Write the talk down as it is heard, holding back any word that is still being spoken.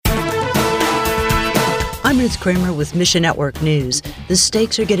I'm Ruth Kramer with Mission Network News. The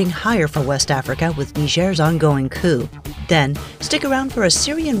stakes are getting higher for West Africa with Niger's ongoing coup. Then, stick around for a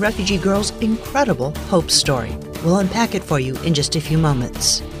Syrian refugee girl's incredible hope story. We'll unpack it for you in just a few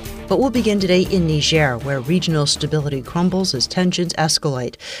moments. But we'll begin today in Niger, where regional stability crumbles as tensions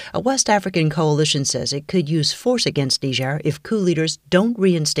escalate. A West African coalition says it could use force against Niger if coup leaders don't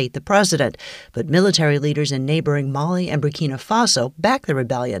reinstate the president. But military leaders in neighboring Mali and Burkina Faso back the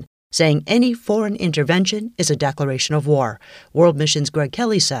rebellion, saying any foreign intervention is a declaration of war. World Mission's Greg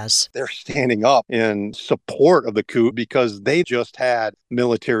Kelly says they're standing up in support of the coup because they just had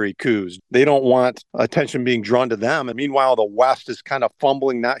military coups. They don't want attention being drawn to them. And meanwhile, the West is kind of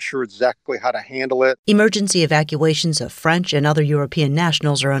fumbling, not sure exactly how to handle it. Emergency evacuations of French and other European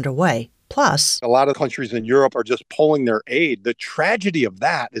nationals are underway. Plus, a lot of countries in Europe are just pulling their aid. The tragedy of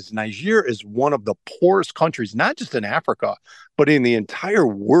that is Niger is one of the poorest countries, not just in Africa, but in the entire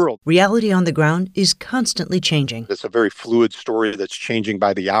world. Reality on the ground is constantly changing. It's a very fluid story that's changing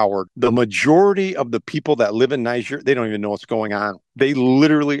by the hour. The majority of the people that live in Niger, they don't even know what's going on. They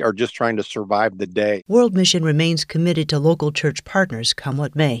literally are just trying to survive the day. World Mission remains committed to local church partners, come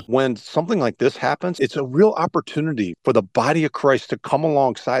what may. When something like this happens, it's a real opportunity for the body of Christ to come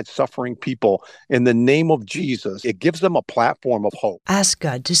alongside suffering people in the name of Jesus. It gives them a platform of hope. Ask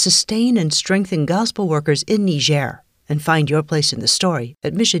God to sustain and strengthen gospel workers in Niger, and find your place in the story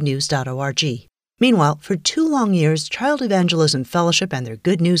at missionnews.org. Meanwhile, for 2 long years, Child Evangelism Fellowship and their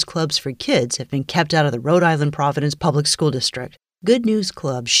Good News Clubs for Kids have been kept out of the Rhode Island Providence Public School District. Good News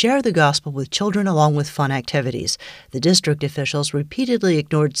Clubs share the gospel with children along with fun activities. The district officials repeatedly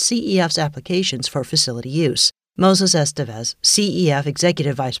ignored CEF's applications for facility use. Moses Estevez, CEF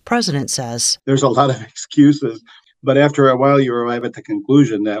Executive Vice President, says, there's a lot of excuses, but after a while you arrive at the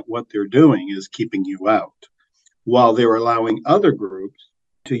conclusion that what they're doing is keeping you out, while they're allowing other groups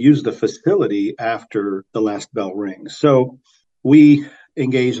to use the facility after the last bell rings. So we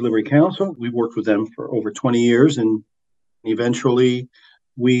engaged Liberty Counsel. We worked with them for over 20 years, and eventually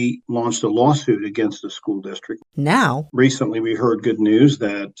we launched a lawsuit against the school district. Now, recently we heard good news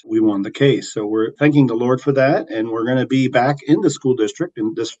that we won the case. So we're thanking the Lord for that, and we're going to be back in the school district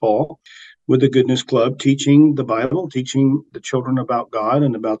in this fall with the Good News Club, teaching the Bible, teaching the children about God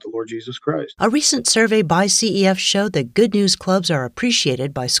and about the Lord Jesus Christ. A recent survey by CEF showed that Good News Clubs are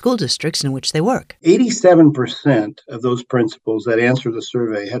appreciated by school districts in which they work. 87% of those principals that answered the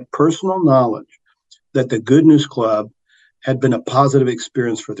survey had personal knowledge that the Good News Club had been a positive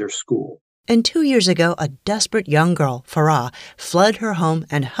experience for their school. And 2 years ago, a desperate young girl, Farah, fled her home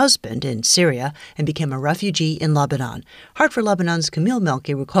and husband in Syria and became a refugee in Lebanon. Heart For Lebanon's Camille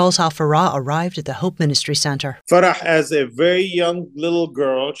Melki recalls how Farah arrived at the Hope Ministry Center. Farah, as a very young little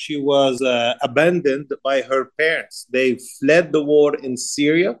girl, she was abandoned by her parents. They fled the war in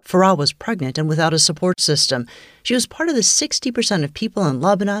Syria. Farah was pregnant and without a support system. She was part of the 60% of people in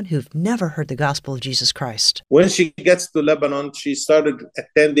Lebanon who've never heard the gospel of Jesus Christ. When she gets to Lebanon, she started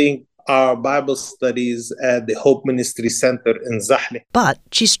attending our Bible studies at the Hope Ministry Center in Zahle. But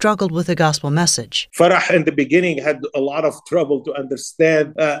she struggled with the gospel message. Farah in the beginning had a lot of trouble to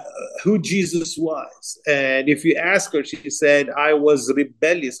understand who Jesus was. And if you ask her, she said, I was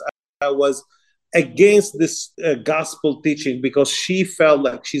rebellious. I was against this gospel teaching because she felt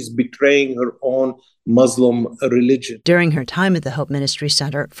like she's betraying her own Muslim religion. During her time at the Hope Ministry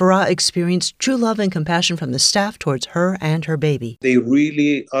Center, Farah experienced true love and compassion from the staff towards her and her baby. They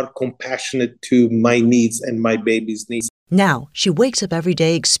really are compassionate to my needs and my baby's needs. Now, she wakes up every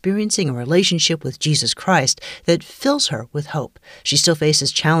day experiencing a relationship with Jesus Christ that fills her with hope. She still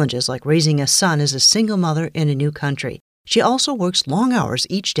faces challenges like raising a son as a single mother in a new country. She also works long hours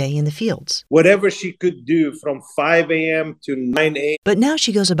each day in the fields. Whatever she could do from 5 a.m. to 9 a.m. But now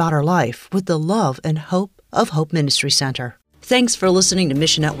she goes about her life with the love and hope of Hope Ministry Center. Thanks for listening to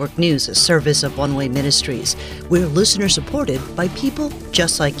Mission Network News, a service of One Way Ministries. We're listener-supported by people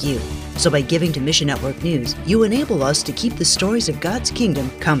just like you. So by giving to Mission Network News, you enable us to keep the stories of God's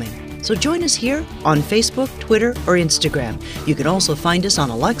kingdom coming. So join us here on Facebook, Twitter, or Instagram. You can also find us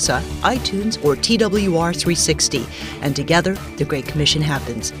on Alexa, iTunes, or TWR360. And together, the Great Commission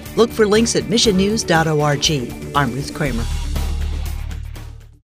happens. Look for links at missionnews.org. I'm Ruth Kramer.